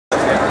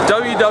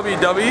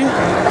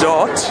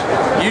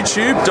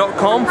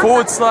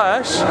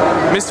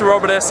www.youtube.com/Mr.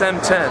 Robert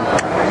SM10.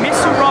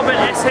 Mr. Robert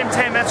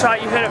SM10, that's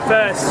right, you heard it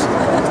first.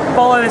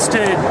 Follow this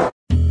dude.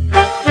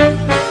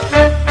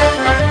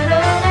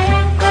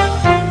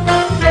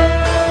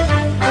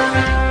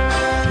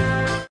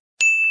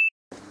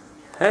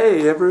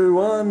 Hey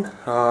everyone,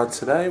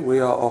 today we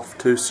are off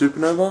to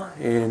Supernova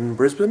in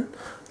Brisbane.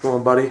 Got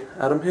my buddy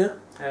Adam here.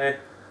 Hey.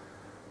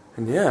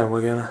 And yeah,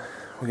 we're gonna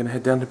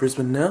head down to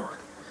Brisbane now,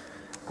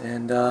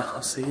 and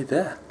I'll see you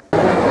there.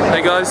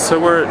 Hey guys, so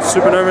we're at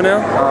Supernova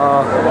now.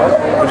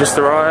 We just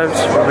arrived.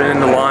 We've been in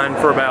the line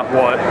for about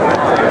what,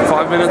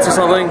 5 minutes or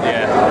something?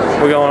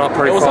 Yeah. We're going up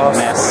pretty fast. It was a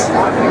mess.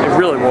 It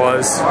really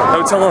was. They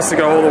were telling us to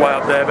go all the way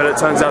up there, but it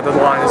turns out that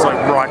the line is like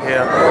right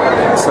here.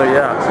 So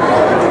yeah,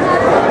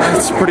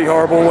 it's pretty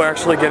horrible. We're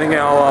actually getting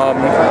our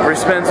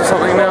wristbands or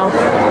something now.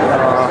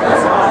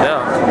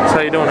 Yeah. So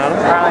how you doing, Adam?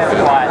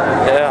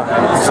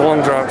 Yeah. It's a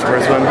long drive to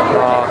Brisbane.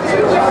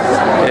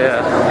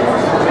 Yeah.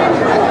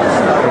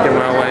 Making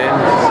my way in.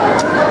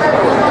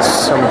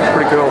 Some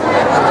pretty cool.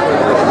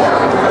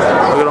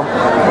 Look at them.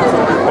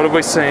 What have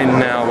we seen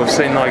now? We've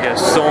seen like a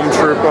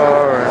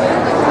stormtrooper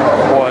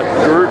and what?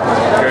 Groot?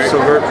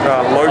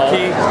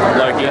 Loki?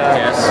 Loki,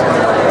 yes.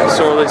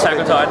 So all these Attack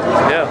on Titan.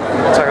 Yeah,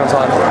 Attack on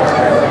Titan.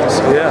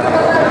 So yeah.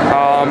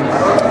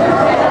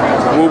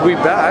 We'll be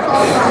back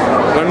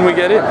when we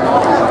get in.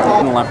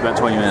 Been in line for about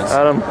 20 minutes.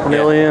 Adam,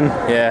 nearly in.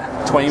 Yeah,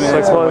 20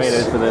 minutes so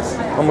waited for this.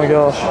 Oh my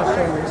gosh.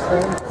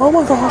 Oh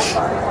my gosh.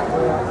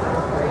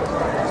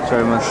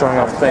 Showing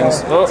off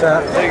things. Oh,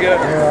 there you go.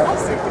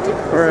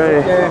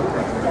 Hooray.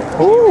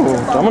 Ooh,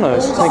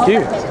 Domino's. Thank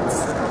you.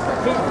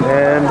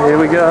 And here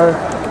we go.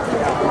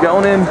 We're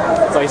going in.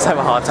 So you just have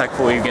a heart attack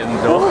before you get in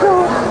the door.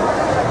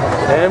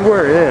 And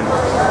we're in.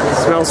 It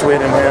smells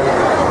weird in here.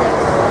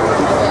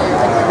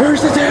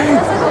 Where's the thing?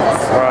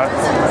 Alright,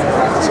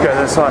 let's go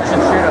this side.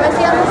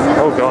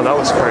 Oh god, that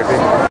was creepy.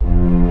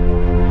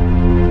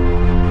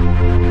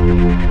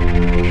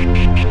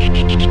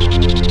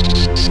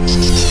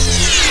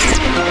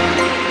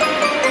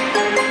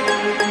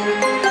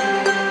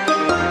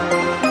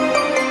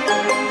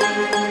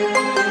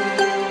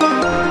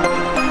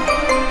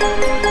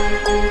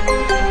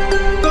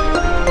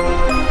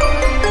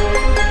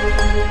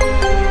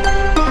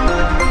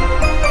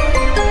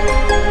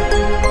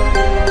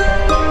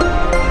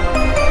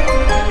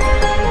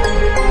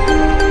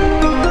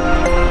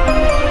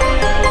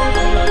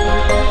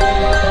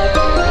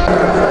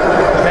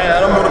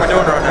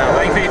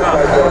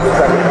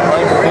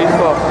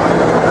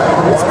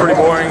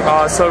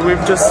 So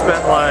we've just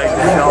spent like,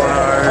 I don't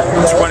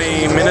know,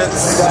 20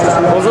 minutes,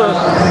 was it?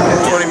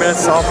 20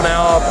 minutes, half an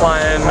hour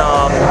playing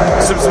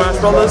Super Smash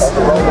Brothers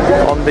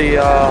on the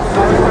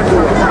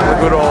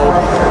good old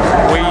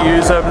Wii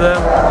U's over there.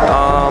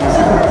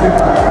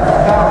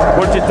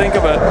 What did you think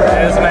of it?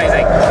 It was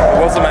amazing. It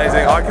was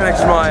amazing. I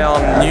connected my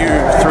new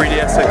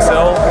 3DS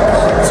XL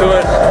to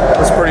it. It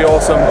was pretty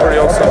awesome, pretty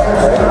awesome.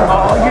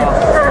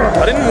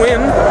 I didn't win,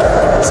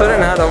 so I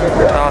didn't have them.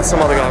 Some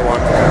other guy won.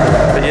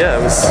 But yeah,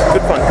 it was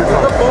good fun, good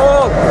fun.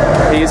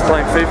 He is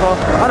playing FIFA.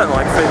 I don't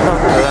like FIFA,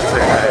 but that's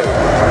okay.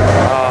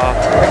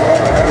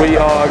 We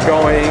are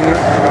going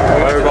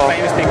over to the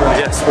famous people.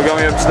 Yes, we're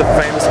going over to the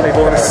famous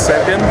people in a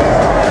second.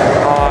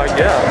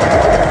 Yeah.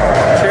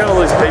 Check out all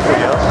these people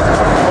here.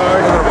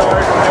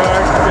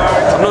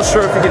 I'm not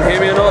sure if you can hear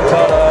me or not,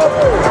 but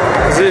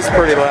it is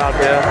pretty loud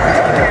here.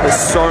 There's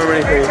so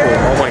many people.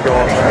 Oh my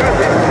gosh.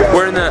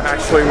 We're in the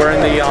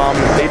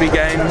BB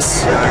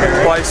Games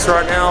place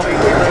right now.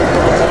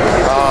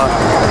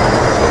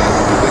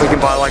 We can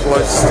buy like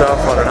loads of stuff.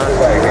 I don't know.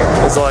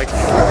 There's like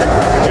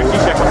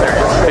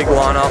big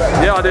lineup.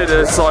 Yeah, I did.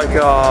 It's like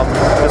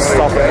there's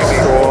stuff in the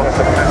store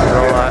and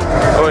all that.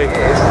 Wait,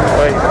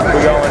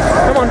 we're going.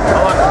 Come on.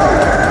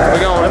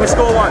 We're going. Let me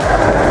score one.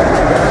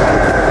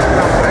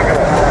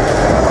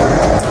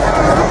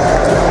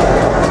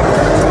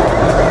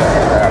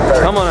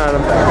 Come on,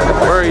 Adam.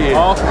 Where are you?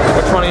 Oh,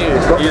 which one are you?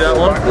 You that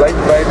one?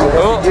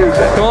 Oh,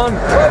 come on.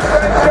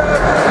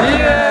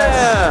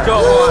 Yeah!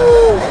 Got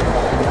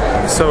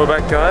one. So we're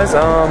back, guys.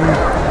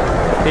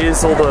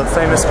 Here's all the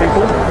famous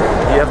people.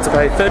 You have to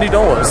pay $30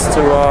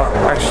 to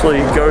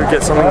actually go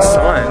get something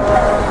signed.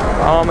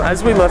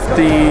 As we left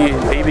the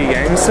BB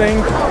Games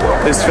thing,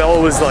 this fella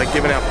was like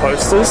giving out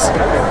posters,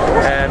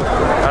 and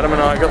Adam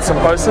and I got some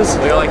posters.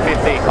 We got like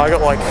 50. I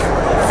got like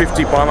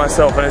 50 by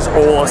myself, and it's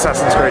all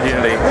Assassin's Creed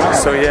Unity.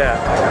 So yeah.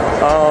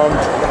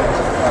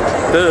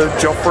 The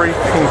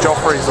King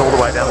Joffrey's all the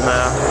way down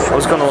there. I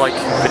was gonna like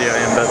video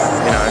him, but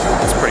you know,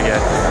 it's pretty gay.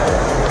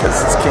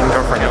 Because it's King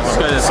Joffrey now. Let's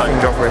go to this King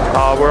Joffrey.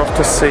 We're off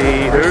to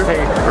see who?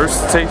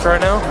 Rooster Teeth right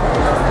now.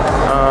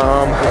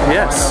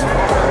 Yes.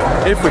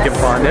 If we can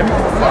find him.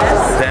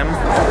 Them.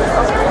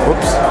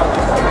 Whoops.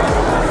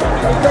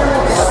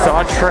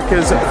 Star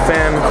Trekkers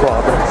Fan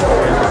Club.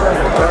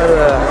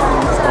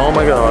 Oh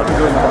my god.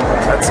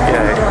 That's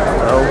gay.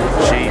 Oh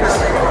jeez.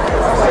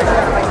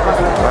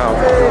 Wow.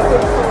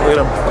 Look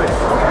at him.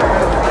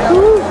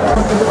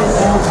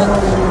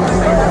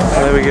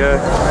 There we go.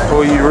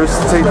 All you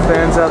Rooster Teeth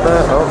fans out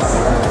there. Oh,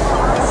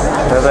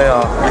 there they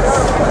are.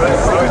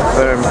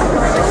 Boom.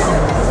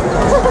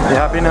 You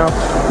happy now?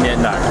 Yeah,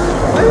 no.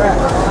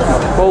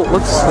 Well,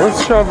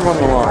 let's shove them on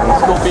the line.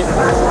 Let's go bit.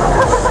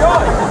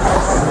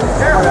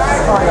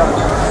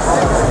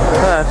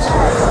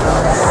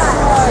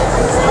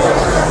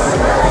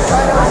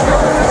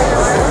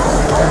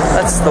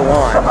 That's the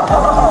line.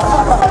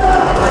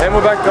 And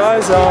we're back,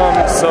 guys.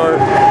 So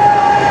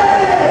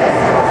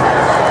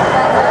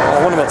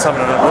what about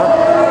something like that?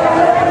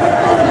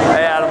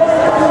 Hey, Adam.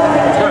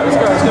 Let's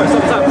go.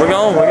 Stop. We're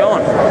going.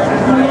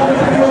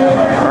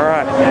 All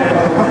right.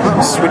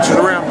 Switch it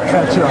around.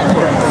 Catch up.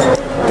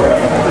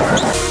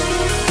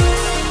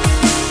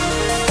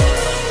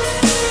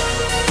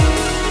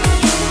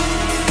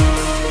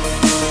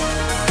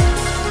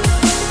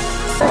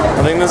 I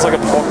think there's like a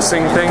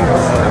boxing thing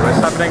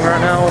happening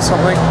right now or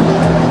something.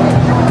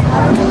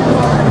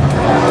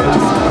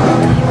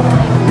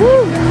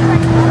 Woo!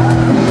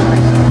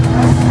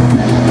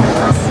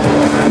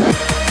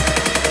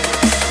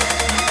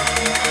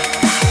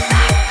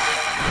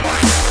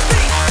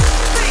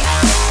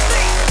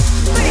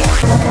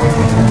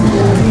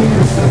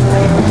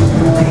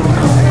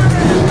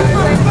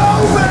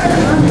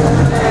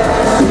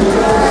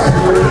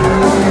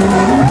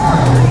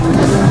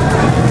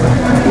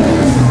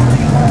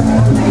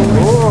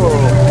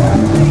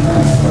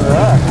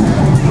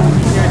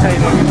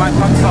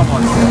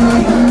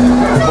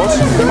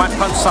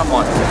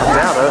 Someone. I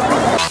doubt it.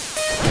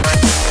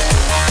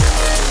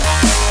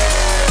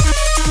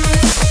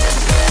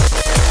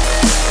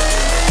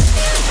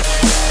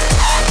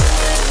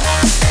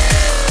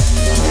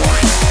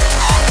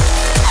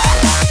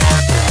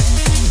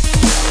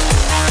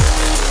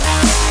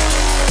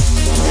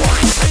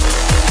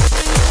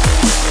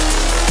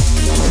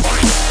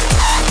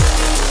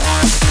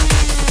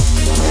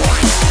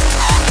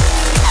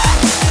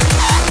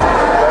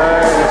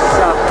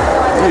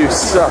 You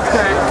suck.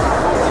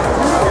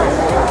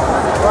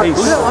 Peace.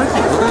 Look at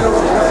Loki.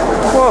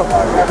 Whoa,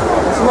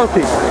 it's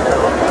Loki.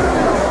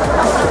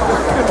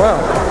 Wow,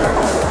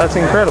 that's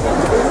incredible.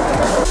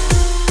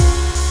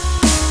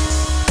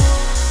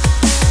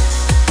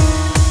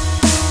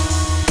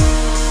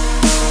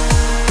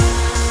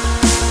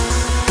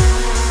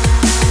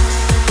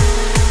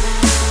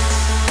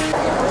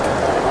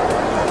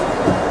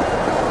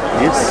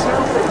 Yes.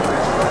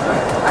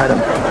 Adam.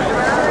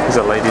 There's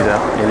a lady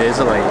there. It is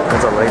a lady.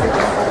 There's a lady.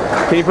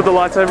 Can you put the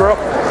lightsaber up?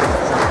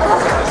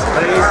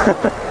 Please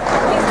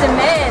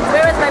demand.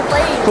 Where is my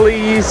plate?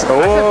 Please.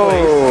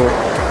 Oh.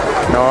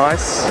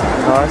 Nice.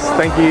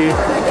 Thank you.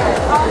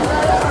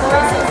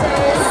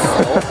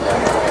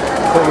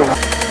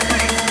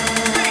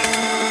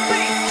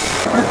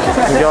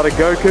 We got a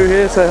Goku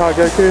here. Say hi,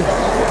 Goku.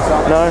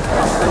 No.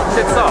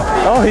 Sit up.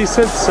 Oh, he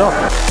said stop.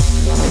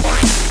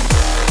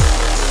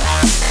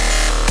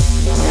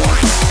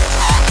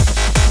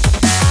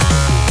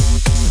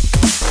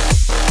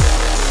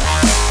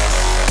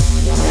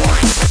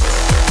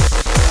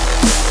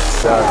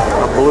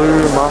 A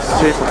blue Master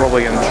Chief will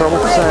probably get in trouble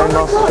for saying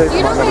Master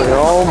Chief.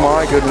 Oh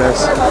my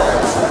goodness.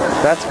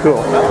 That's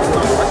cool.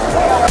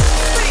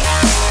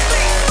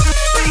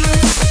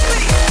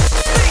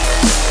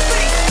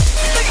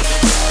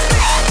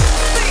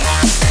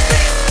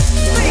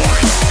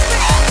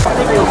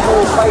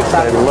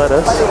 Say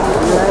lettuce.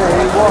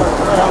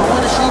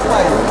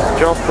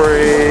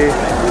 Joffrey.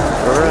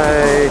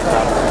 Hooray.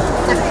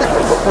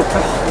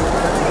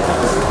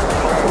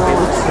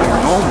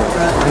 Normal.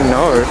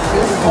 No,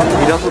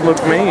 he doesn't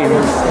look mean.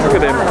 Look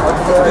at him.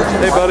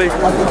 Hey, buddy.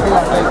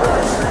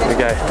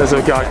 Okay, there's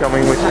a guy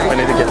coming. I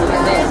need to get him.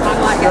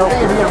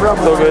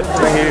 It's all good.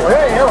 Thank you.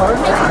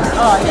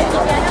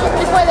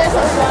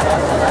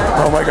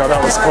 Oh my god,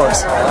 that was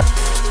close.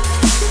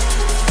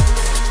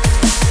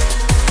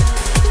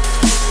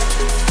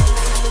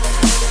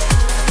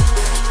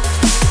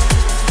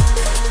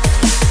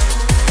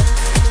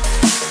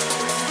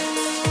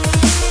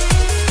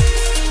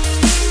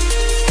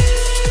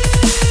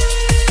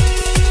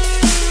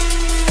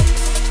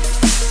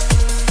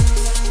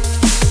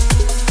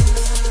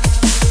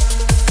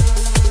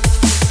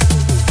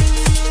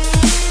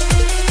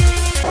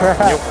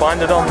 You'll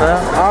find it on there.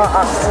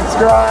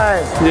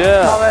 Subscribe.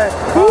 Yeah. Comment.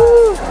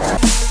 Woo.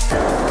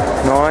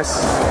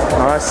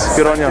 Nice.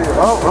 Good on you.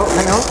 Oh,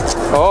 hang on.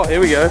 Oh, here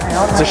we go.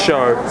 It's a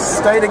show.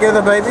 Stay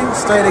together, baby.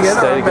 Stay together.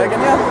 Stay I'm together.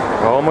 begging you.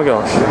 Oh my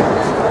gosh.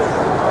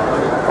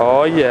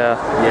 Oh yeah.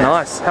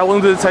 Nice. How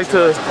long did it take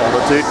to hold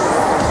it, dude?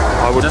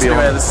 I would Just be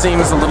beware, on. the seam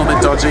is a little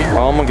bit dodgy.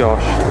 Oh my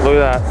gosh. Look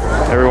at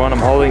that. Everyone, I'm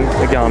holding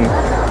a gun.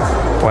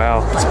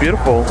 Wow. It's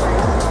beautiful.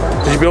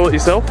 Did you build it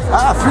yourself?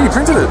 3D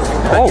printed it.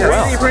 Oh, yeah,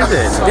 wow. 3D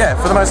printed. Yeah,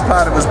 for the most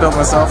part it was built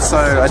myself, so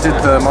I did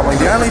the modeling.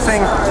 The only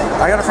thing,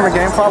 I got it from a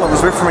game file, it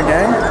was ripped from the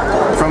game,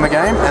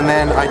 and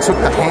then I took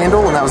the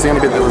handle, and that was the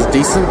only bit that was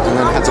decent, and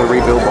then had to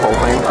rebuild the whole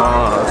thing.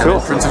 Cool.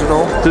 And printed it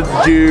all. Did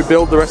you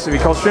build the rest of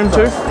your costume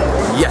too?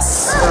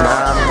 Yes.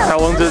 How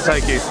long did it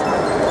take you?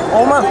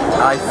 all month.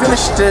 I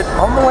finished it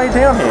on the way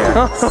down here.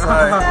 So,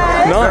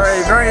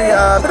 Nice. very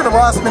bit of a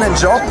last minute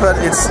job, but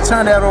it's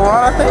turned out all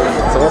right. I think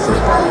it's awesome.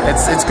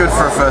 It's good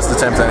for a first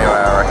attempt anyway.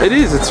 I reckon. It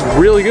is. It's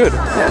really good.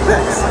 Yeah,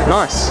 thanks.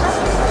 Nice.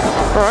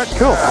 All right.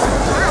 Cool.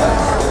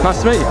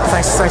 Nice to meet you.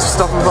 Thanks for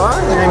stopping by.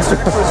 Thanks for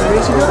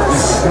meeting you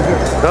guys.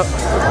 Oh,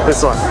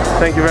 this one.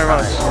 Thank you very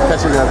much.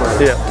 Catch you guys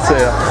later. Yeah. See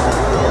ya.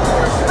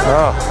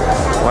 Oh,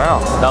 wow.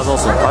 That was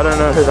awesome. I don't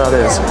know who that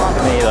is.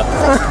 Me either.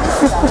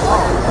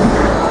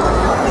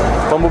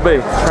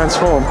 Bumblebee,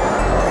 transform.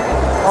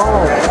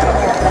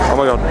 Oh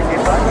my god.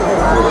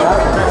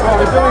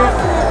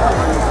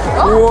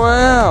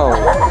 Wow.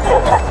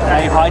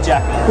 Hey,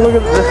 hijack. Look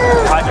at this.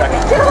 Hijack.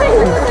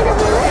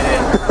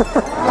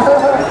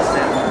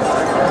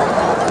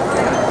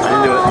 I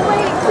didn't do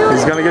it.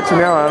 He's gonna get you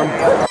now, Adam.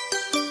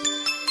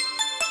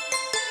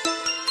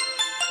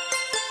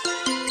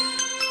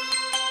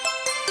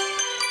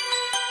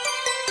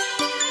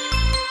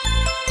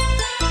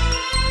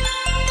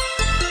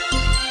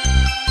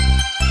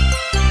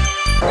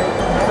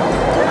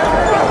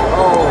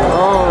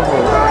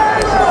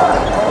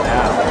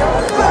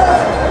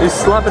 He's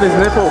slapping his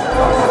nipple.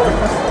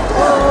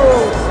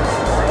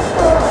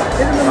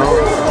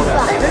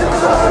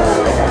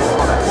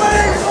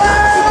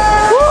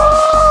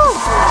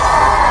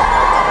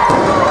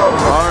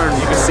 Aaron,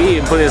 you can see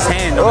him put his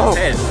hand on his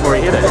head before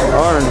he hit it.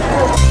 Aaron.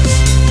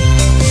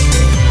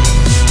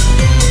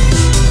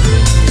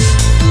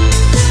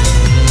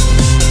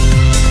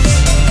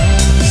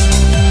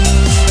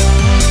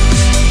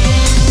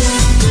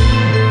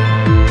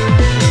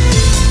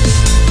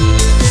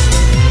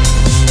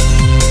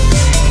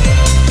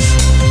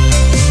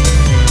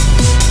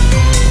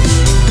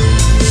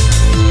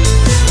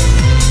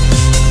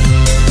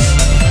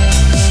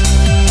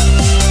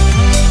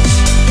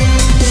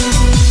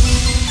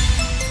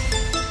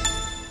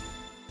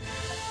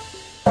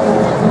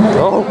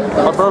 Oh,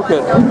 I broke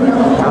it.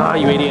 Ah,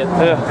 you idiot.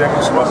 Yeah.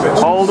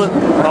 Hold it.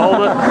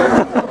 Hold it.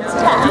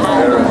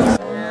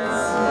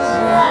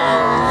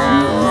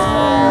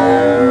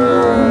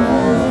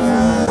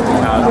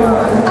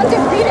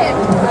 Undefeated.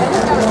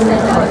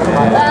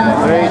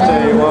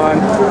 3, 2,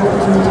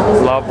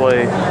 1.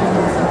 Lovely.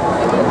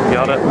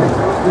 Got it.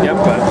 Yep,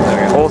 got it.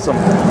 Okay. Awesome.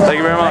 Thank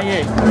you very much.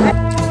 Thank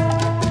you.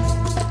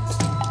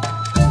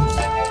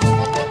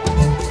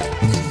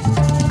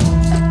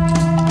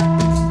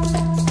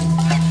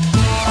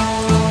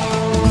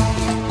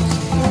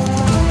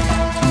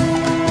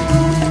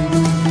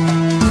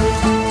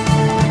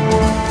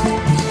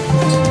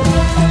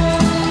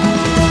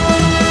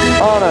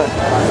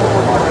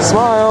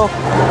 Smile!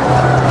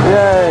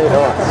 Yay!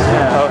 Oh,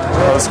 yeah.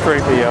 That was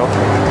creepy, yo.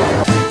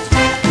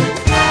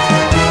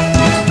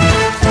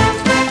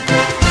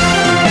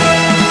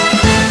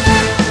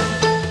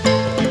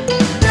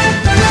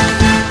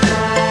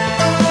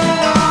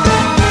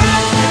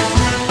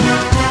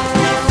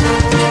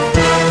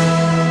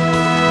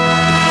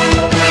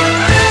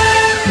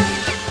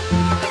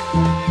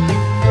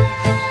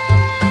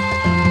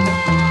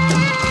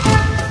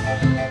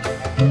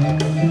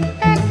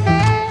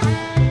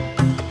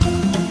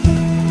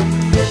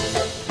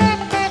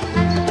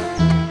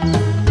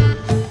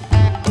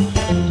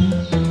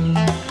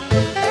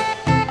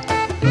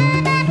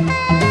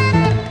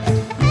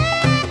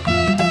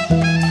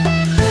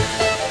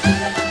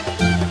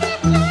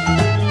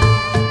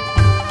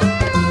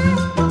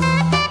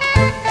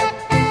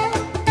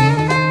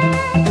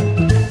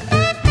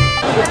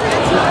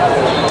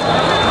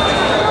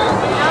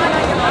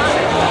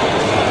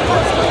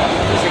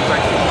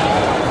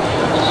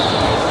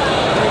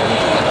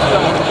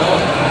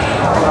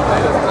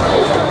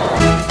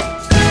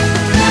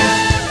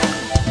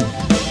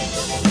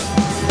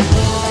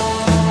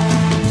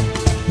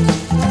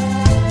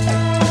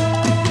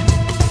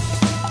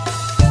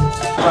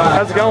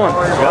 How's it going?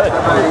 Good.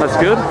 That's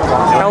good.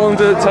 How long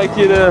did it take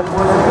you to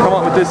come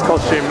up with this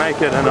costume,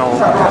 make it and all?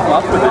 I'm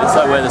up with this.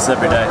 I wear this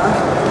every day.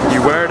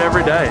 You wear it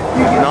every day.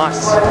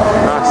 Nice.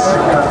 Nice.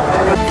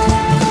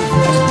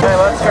 Hey,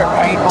 let's go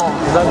paintball.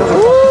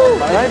 Woo!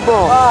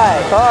 Paintball.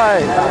 Hi.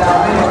 Hi.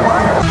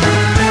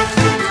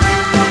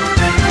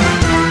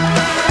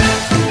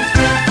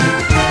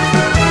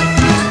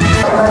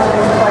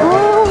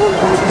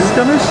 He's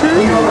gonna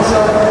shoot.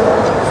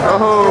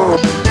 Oh.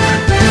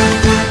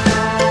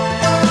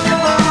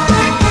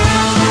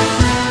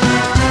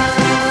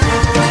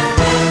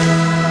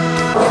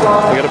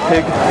 I got a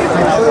pig.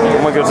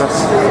 Oh my goodness.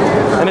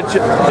 And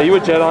are you a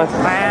Jedi?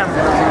 I am.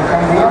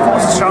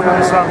 Force is stronger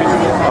as well.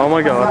 Oh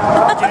my god.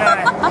 Do you know?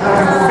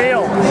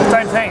 Feel,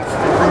 don't think.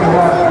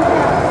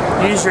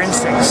 Use your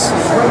instincts.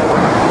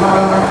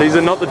 These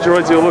are not the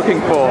droids you're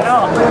looking for.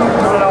 No,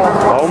 not at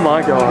all. Oh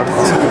my god.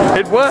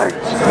 It worked!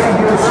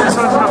 This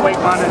one's not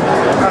weak-minded.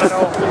 Not at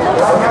all.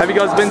 Have you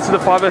guys been to the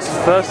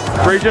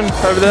 501st region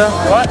over there?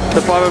 What?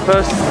 The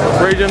 501st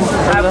region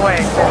over Have there?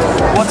 we?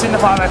 What's in the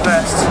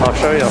 501st? I'll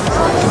show you.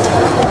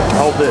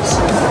 Hold this.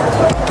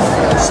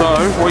 So,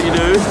 what you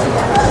do,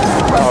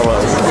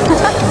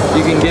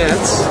 you can get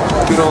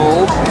good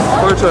old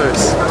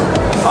photos.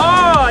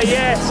 Oh,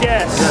 yes.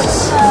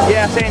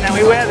 Yeah, I've seen that.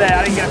 We were there.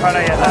 I didn't get a photo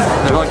yet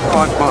though. They're like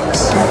 $5.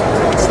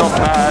 It's not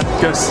bad.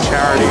 Goes to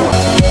charity.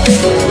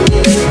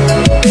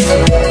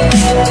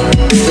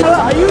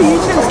 Are you a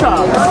YouTube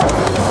star?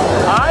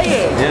 Are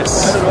you?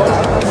 Yes.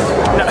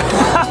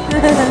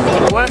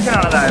 Working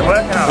on it though.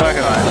 Working on it.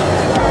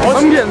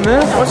 I'm getting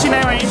there. What's your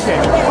name on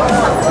YouTube?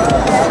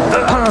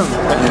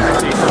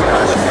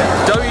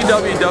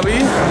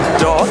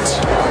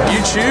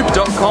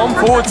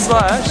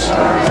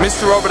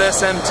 www.youtube.com/Mr. Robert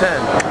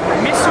SM10.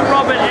 Mr.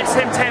 Robert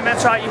SM10,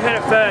 that's right, you heard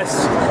it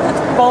first.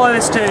 Follow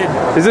this dude.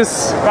 Is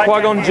this Right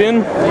Qui-Gon down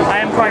Jinn? here. I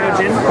am Qui-Gon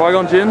Jinn.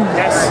 Qui-Gon Jinn?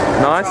 Yes.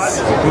 Nice.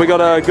 And we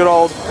got a good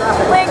old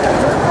Link.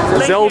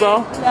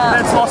 Zelda.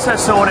 That's lost her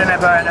sword in her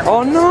burn.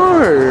 Oh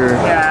no!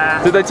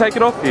 Yeah. Did they take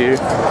it off you?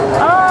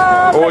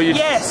 Or you?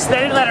 Yes, they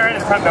didn't let her in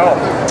the front door.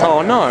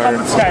 Oh no!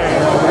 Confiscated.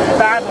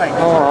 Badly.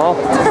 Oh.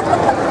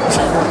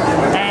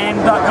 And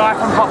that guy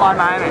from Hotline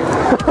Miami.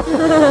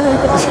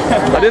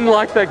 I didn't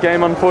like that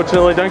game,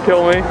 unfortunately. Don't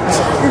kill me.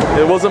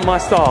 It wasn't my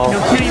style.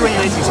 He'll kill you when you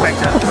least expect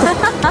it.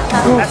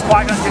 That's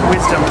Qui-Gon Jinn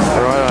wisdom.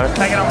 Righto.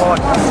 Take it on board.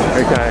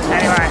 Okay.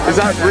 Anyway. Is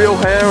that real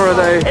hair or are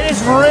they? It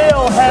is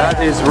real hair.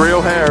 That is real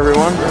hair,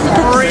 everyone.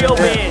 Real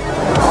beard.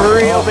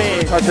 Real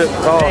beard. Touch it.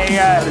 Oh, There you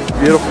go.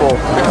 beautiful.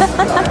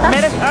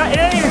 It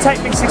didn't even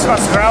take me 6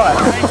 months to grow it. It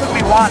only took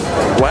me one.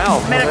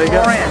 Wow. There you go.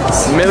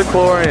 Metachlorians.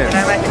 Metachlorians.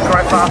 They make it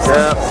grow faster.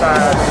 Yeah. So,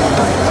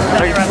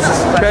 nothing runs this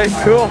way. Okay,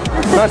 cool.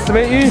 Nice to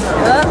meet you.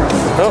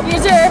 Oh, You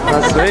too.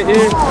 nice to meet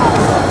you.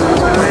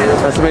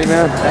 Nice to meet you,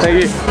 man. Thank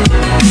you.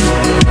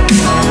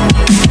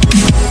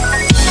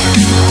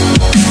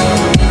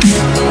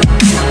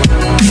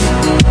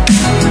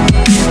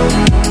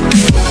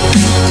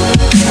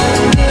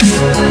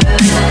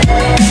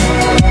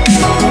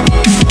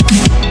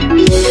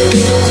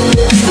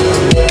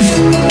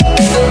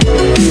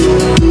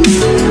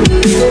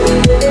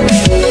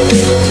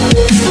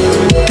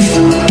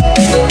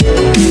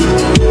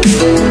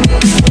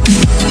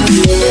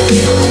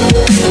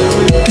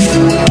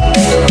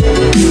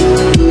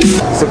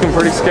 It's looking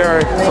pretty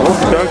scary.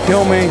 Don't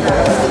kill me.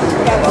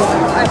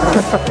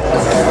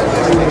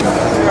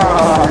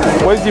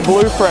 Where's your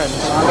blue friend? I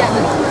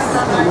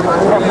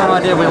have no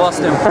idea, we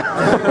lost him.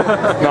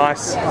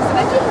 Nice.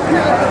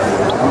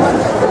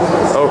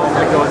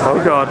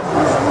 Oh god.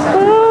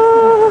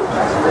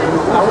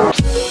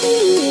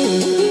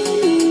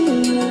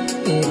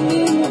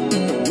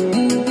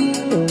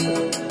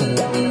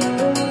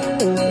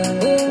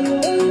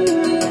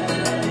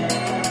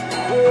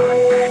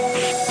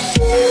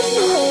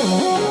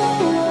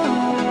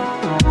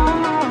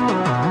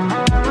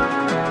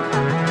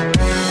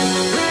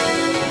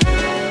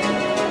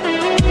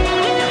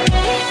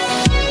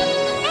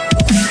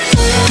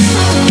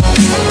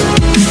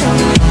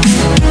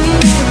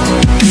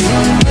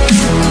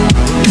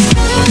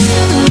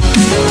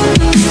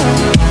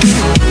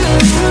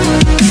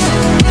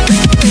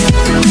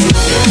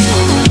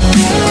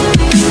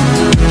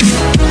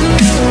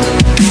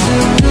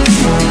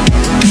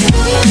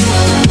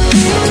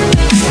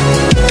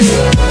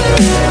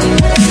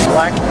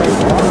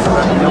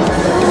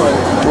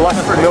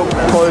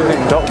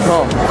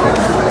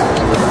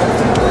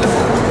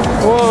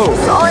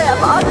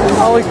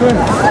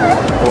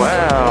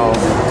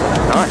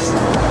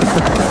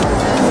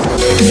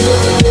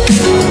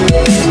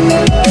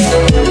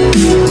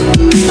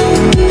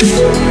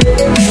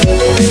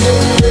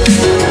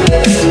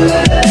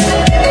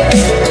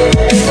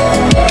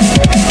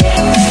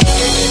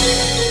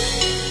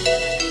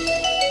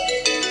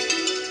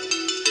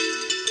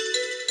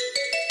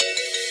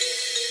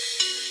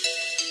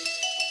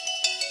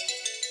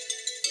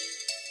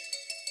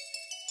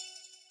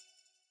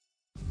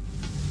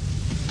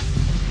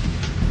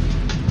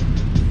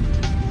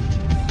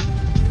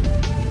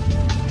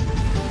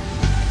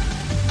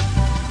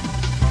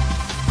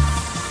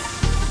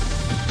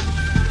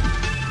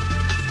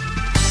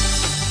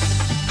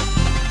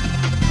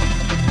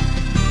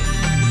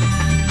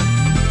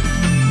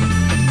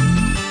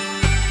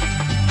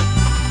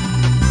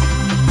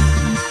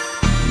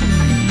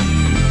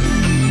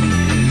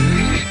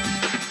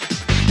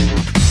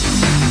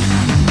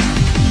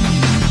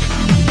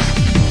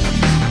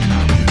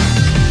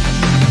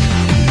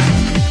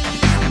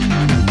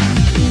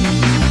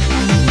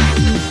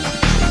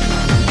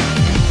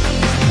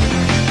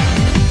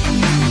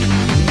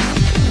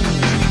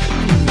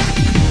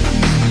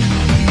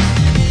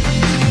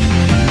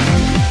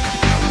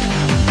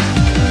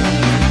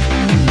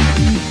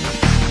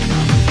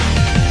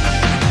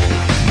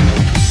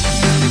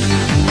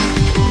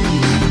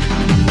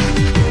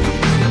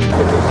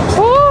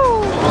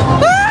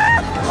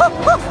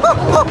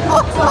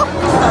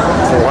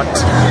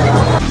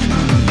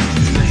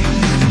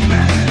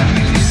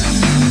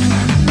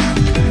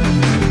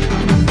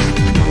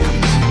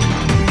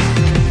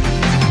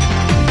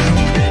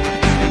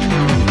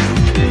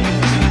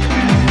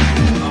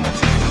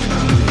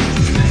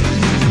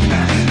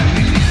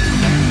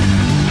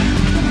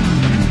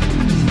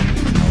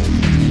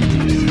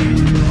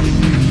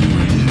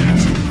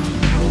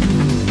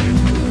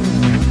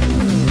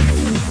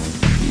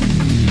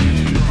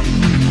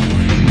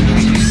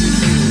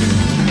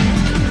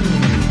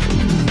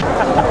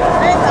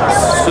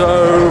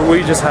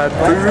 just had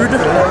food.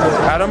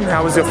 Adam,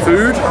 how was your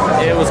food?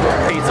 It was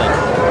pizza.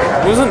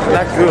 It wasn't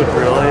that good,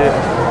 really.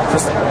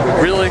 Just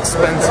really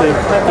expensive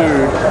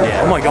food.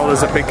 Yeah. Oh my god,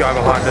 there's a big guy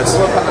behind us.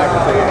 Look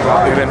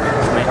at him.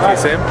 Can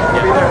you see him?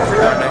 Yeah.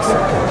 Right next to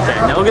him.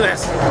 Okay, now look at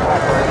this.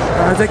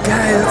 Oh, they're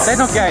gay. They're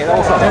not gay.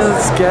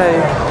 It's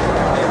gay.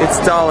 It's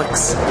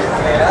Daleks.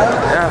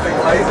 Yeah.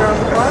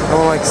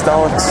 No one likes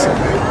Daleks.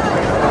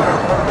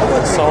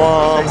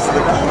 So,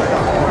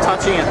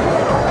 Touching it.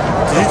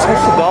 did you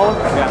touch the Dalek?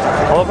 Yeah.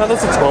 I love how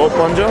that's a toilet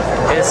plunger.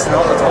 It's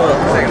not the toilet.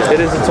 It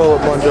is a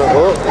toilet plunger.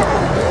 Oh.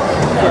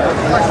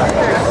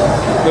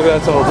 Look at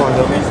that toilet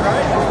plunger. Look at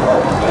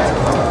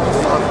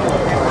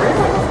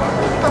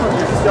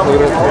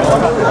it.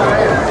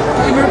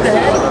 You moved the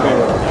head?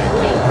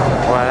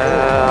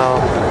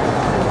 Wow.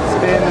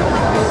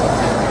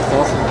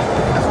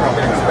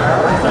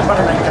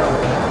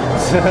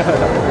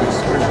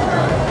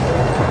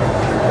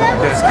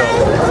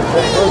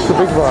 Where's the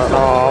big bloke?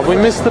 Oh, we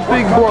missed the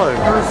big bloke.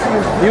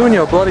 You and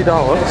your bloody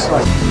Daleks.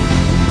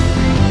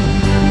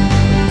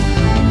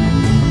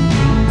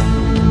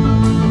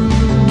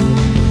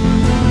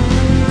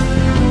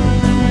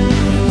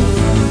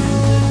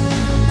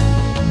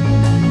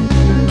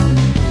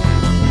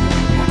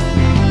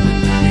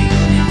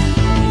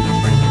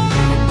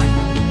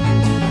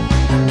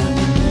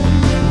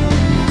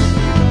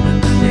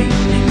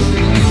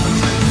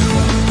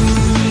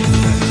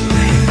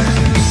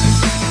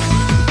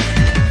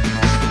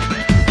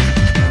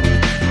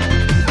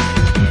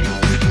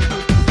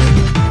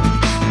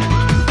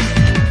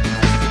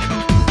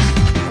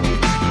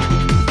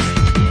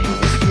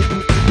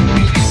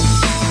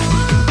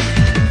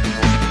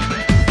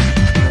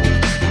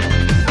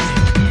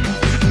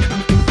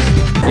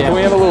 Can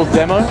we have a little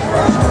demo? You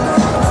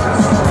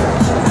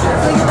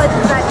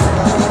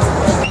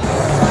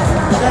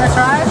wanna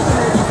try?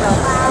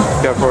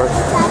 Go for it.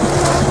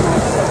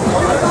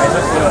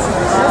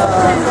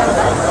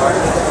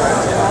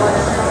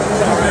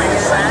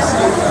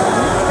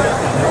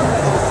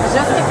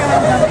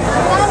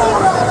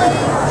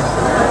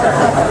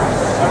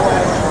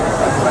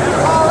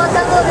 Oh,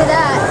 look at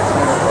that.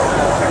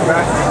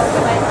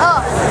 Oh.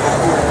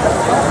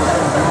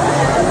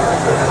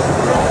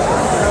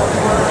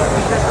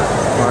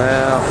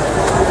 Wow.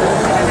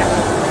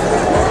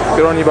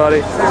 Good on you,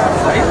 buddy.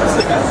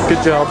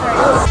 Good job.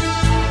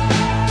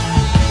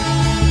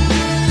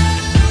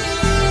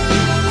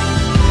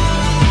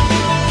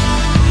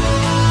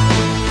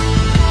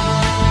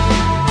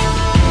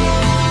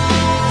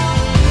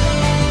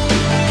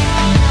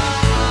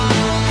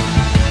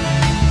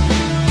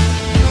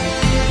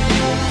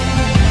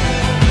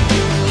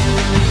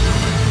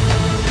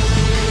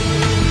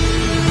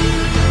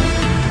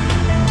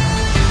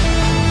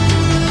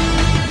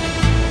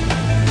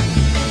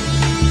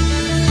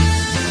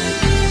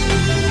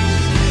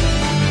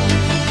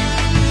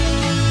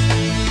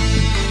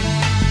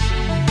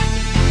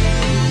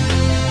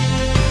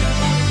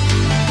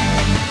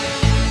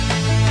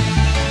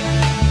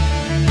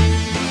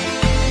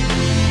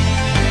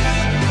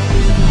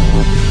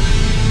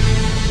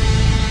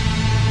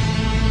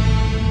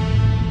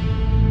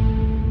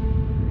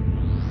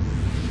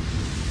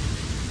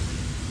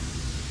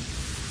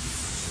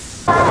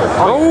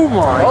 Oh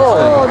my!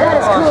 Oh, that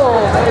is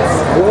cool.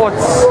 What?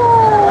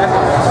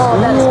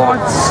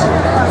 What?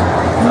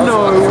 No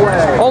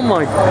way! Oh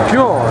my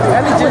god!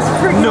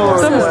 No,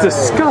 that was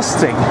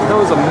disgusting. That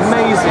was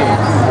amazing.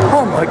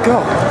 Oh my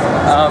god!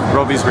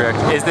 Robbie's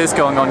reaction. Is this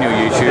going on your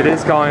YouTube? It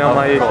is going on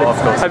my YouTube. Of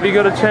course. Have you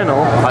got a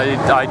channel?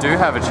 I do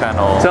have a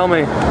channel. Tell me.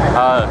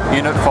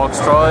 Unit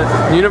Foxtrot.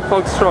 Unit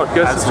Foxtrot.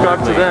 Go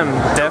subscribe to Absolutely. them.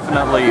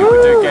 Definitely. We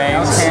do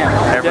games.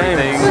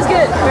 Everything. It was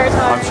good. Very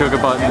tired. I'm Sugar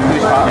Button.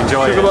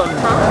 Enjoy Sugar it. Button.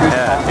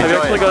 Yeah, Have you enjoy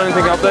actually it. got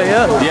anything up there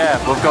yet?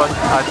 Yeah, we've got,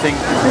 I think,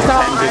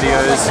 10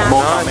 videos,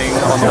 more coming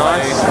on the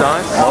way.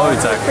 Nice.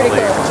 Loads,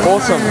 actually.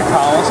 Awesome.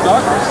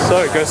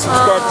 So go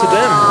subscribe to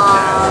them.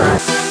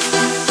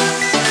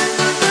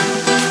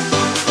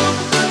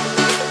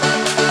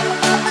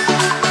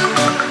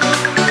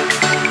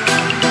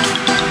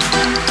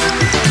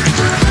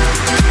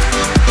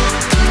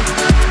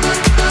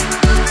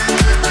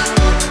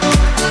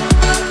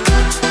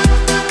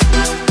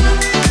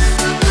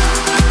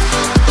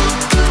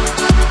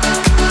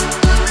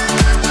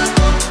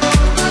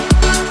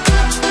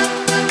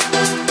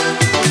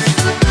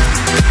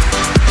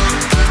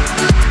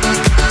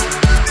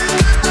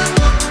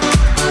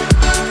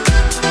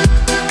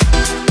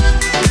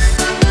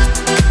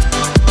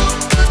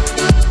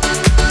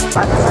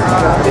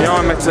 You know,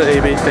 I met the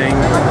EB thing,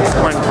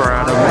 went for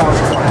Adam.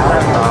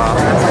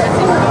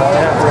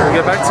 We'll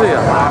get back to you.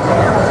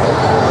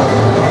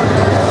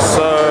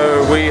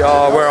 So we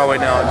are, where are we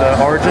now? At the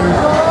Origin?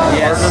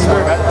 Yes,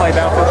 we're about to play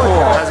Battlefield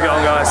 4. How's it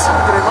going, guys?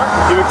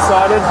 You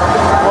excited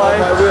to play?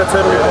 We are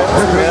totally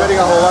waiting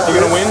a whole lot. You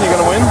gonna win? You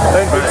gonna win?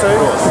 Don't think so.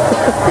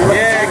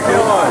 Yeah,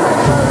 come on.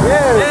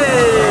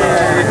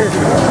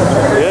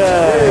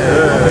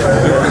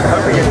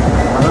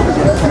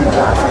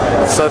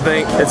 So I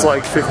think it's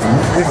like 15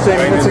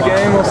 minutes a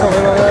game or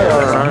something like that. I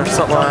don't know. or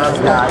something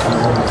like that.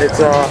 It's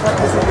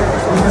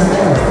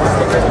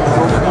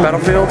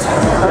Battlefield.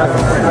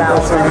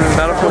 Got some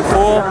Battlefield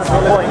 4.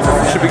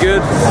 Should be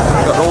good.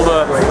 Got all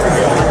the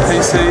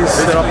PCs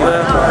set up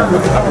there.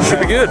 Should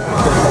be good.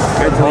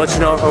 I'll let you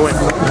know if I win.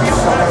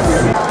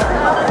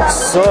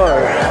 So,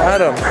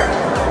 Adam,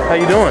 how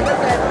you doing?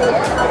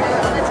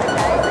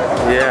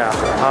 Yeah,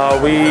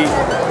 we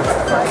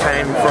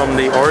came from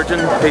the Origin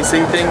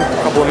PC thing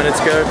a couple of minutes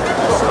ago.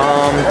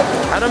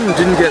 Adam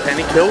didn't get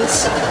any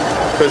kills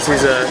because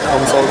he's a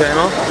console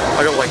gamer.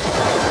 I got like,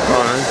 I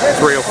don't know,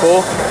 3 or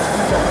 4.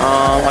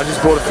 I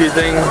just bought a few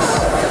things.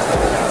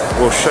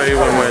 We'll show you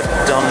when we're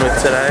done with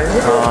today.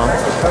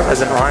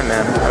 There's an Iron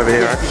Man over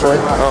here actually.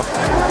 Oh,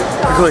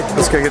 quickly,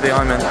 let's go get the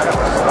Iron Man.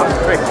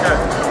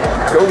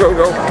 Go, go,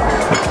 go.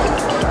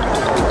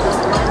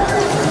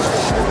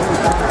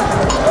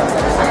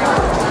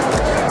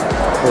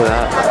 Look at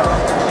that.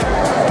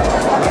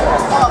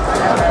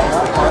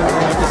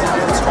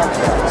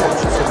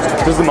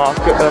 Does the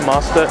mask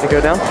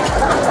go down?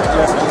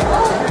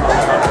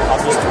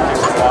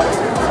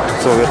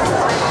 It's all good.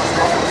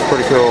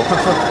 Pretty cool.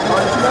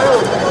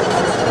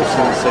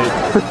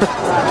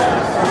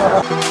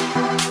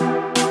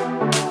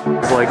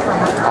 It's like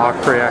arc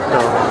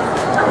reactor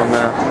on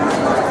there.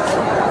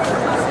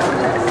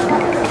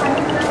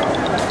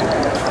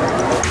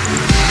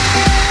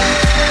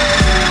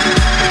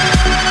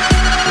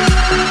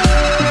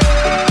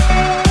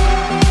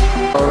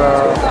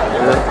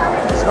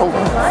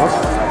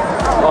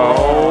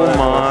 Oh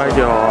my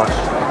gosh.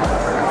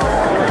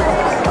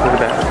 Look at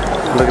that.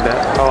 Look at that.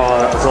 Oh,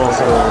 that's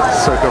awesome.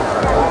 So cool.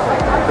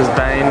 There's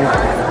Bane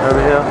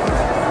over here.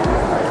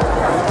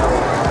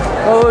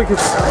 Oh look,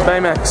 it's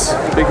Baymax.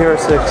 Big Hero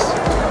 6.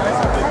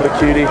 What a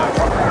cutie.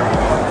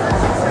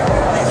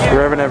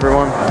 Reverend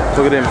everyone.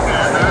 Look at him.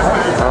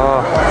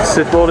 Oh,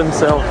 Sith Lord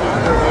himself.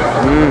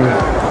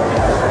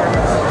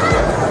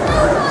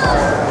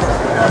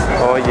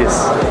 Oh yes.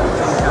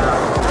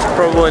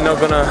 Probably not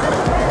gonna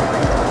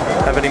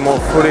have any more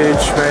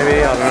footage,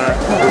 maybe, I don't know.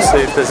 We'll see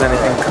if there's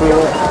anything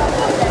cool.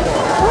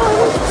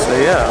 So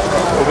yeah,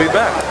 we'll be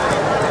back.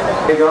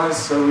 Hey guys,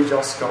 so we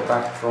just got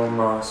back from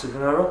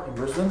Supernova in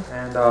Brisbane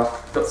and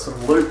got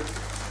some loot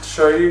to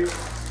show you.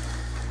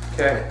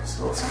 Okay,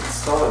 so let's get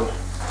started.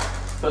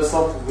 First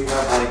off, we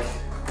have like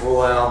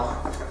all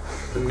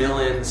the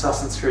million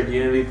Assassin's Creed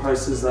Unity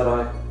posters that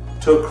I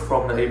took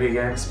from the EB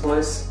Games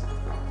place.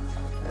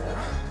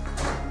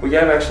 We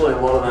gave actually a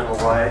lot of them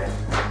away.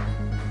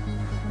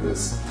 It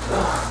was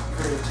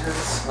pretty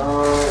intense.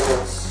 What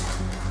else?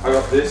 I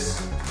got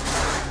this.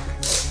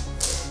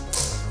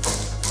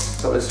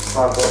 Got this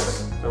for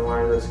 $5. Don't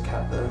worry, there's a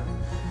cat there.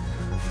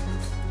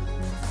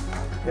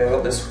 Yeah, I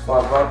got this for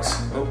 $5.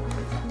 Oh.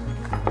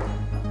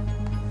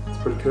 It's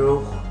pretty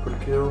cool. Pretty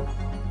cool.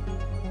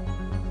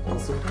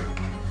 Awesome.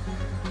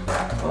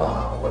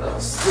 Oh, what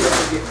else did I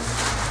get?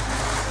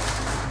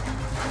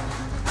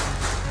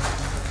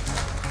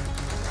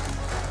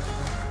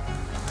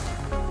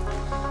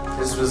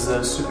 This was the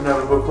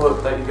Supernova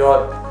booklet that you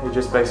got. It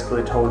just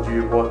basically told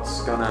you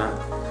what's gonna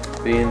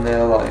be in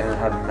there, like, and it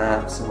had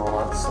maps and all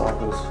that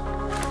stuff. It was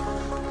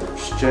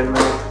just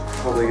general.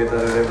 Probably get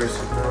that at every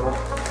Supernova.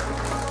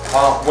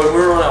 When we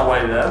were on our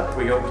way there,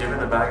 we got given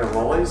a bag of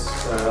lollies,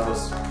 so that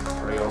was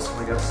pretty awesome,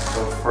 I guess.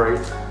 They were free.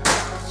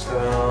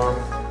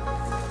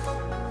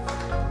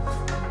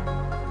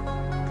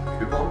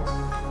 Coupons?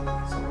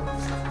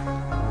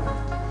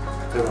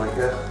 Something like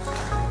that.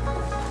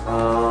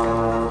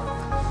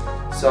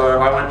 So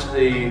I went to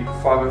the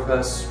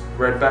 5FS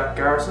Redback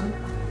Garrison,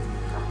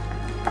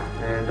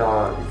 and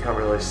you can't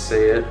really see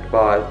it,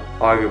 but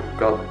I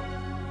got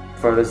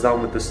photos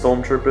done with the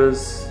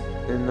stormtroopers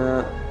in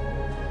that.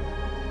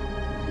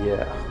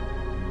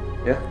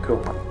 Yeah,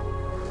 cool.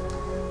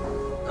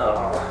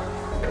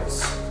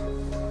 Yes.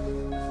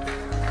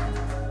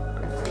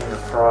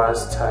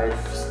 Enterprise tape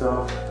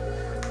stuff,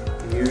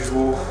 the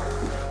usual.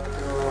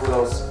 What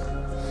else?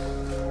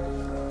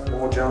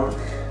 More junk.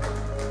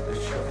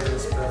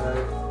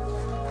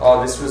 Oh,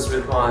 this was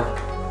with my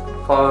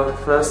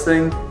first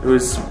thing. It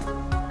was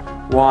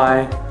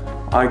why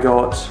I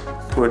got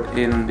put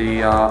in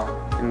the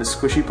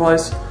squishy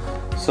place.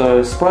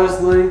 So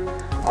supposedly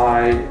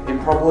I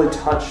improperly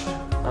touched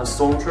a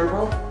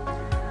stormtrooper.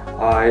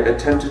 I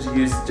attempted to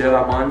use the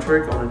Jedi mind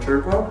trick on a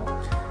trooper,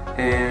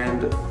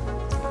 and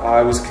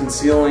I was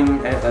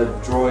concealing a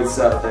droids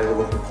that they were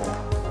looking for.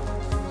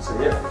 So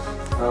yeah.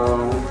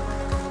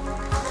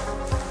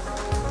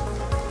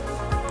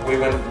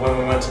 When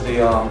we went to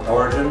the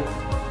Origin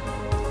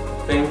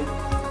thing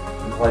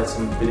and played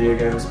some video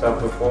games about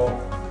before,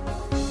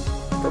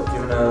 got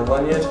given a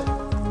lanyard,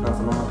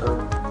 nothing on it though.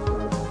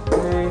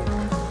 Okay.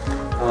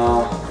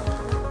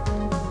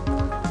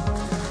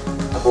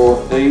 I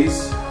bought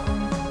these.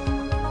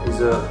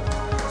 These are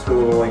two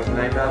little like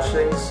name badge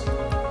things.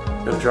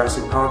 Got a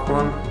Jurassic Park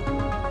one,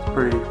 it's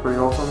pretty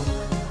awesome.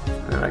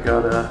 And I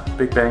got a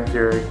Big Bang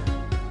Theory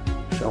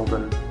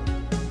Sheldon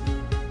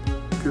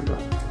Cooper.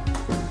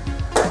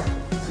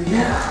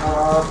 Yeah,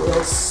 what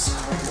else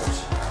have I got?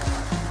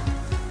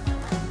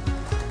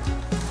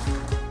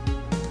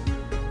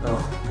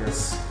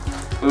 Yes.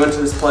 We went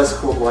to this place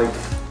called like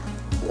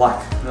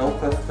Black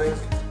Milk, I think,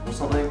 or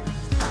something.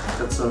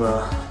 Got some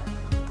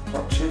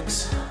hot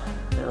chicks.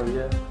 Hell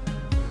yeah.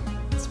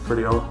 It's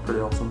pretty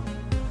awesome.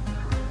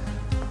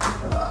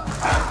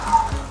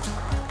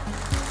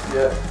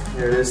 Yeah,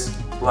 here it is.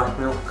 Black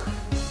Milk.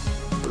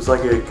 It was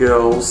like a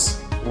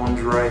girls'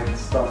 lingerie and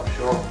stuff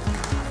shop.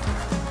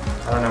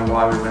 I don't know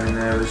why we went in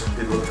there, it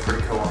did look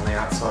pretty cool on the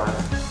outside.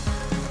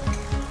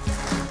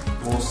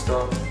 More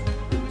stuff.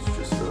 It's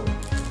just a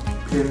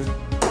pin.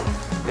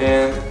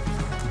 And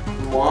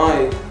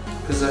my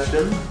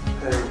possession,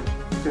 paid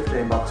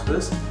 $15 for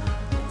this.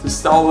 It's a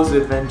Star Wars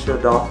Adventure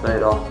Darth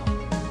Vader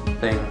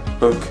thing,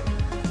 book.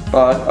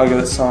 But I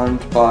got it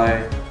signed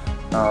by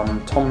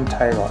Tom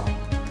Taylor,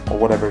 or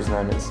whatever his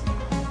name is.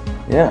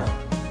 Yeah,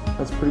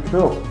 that's pretty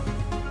cool.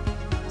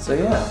 So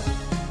yeah,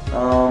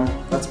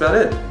 that's about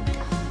it.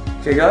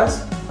 Okay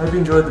guys, hope you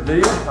enjoyed the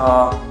video.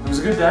 It was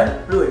a good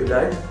day, really good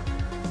day.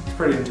 It's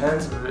pretty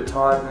intense, I'm a bit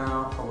tired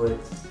now, probably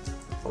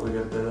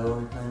go to bed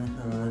early, maybe,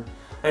 I don't know.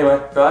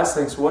 Anyway, guys,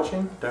 thanks for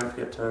watching. Don't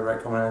forget to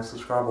rate, comment, and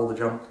subscribe, all the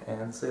junk,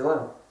 and see you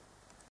later.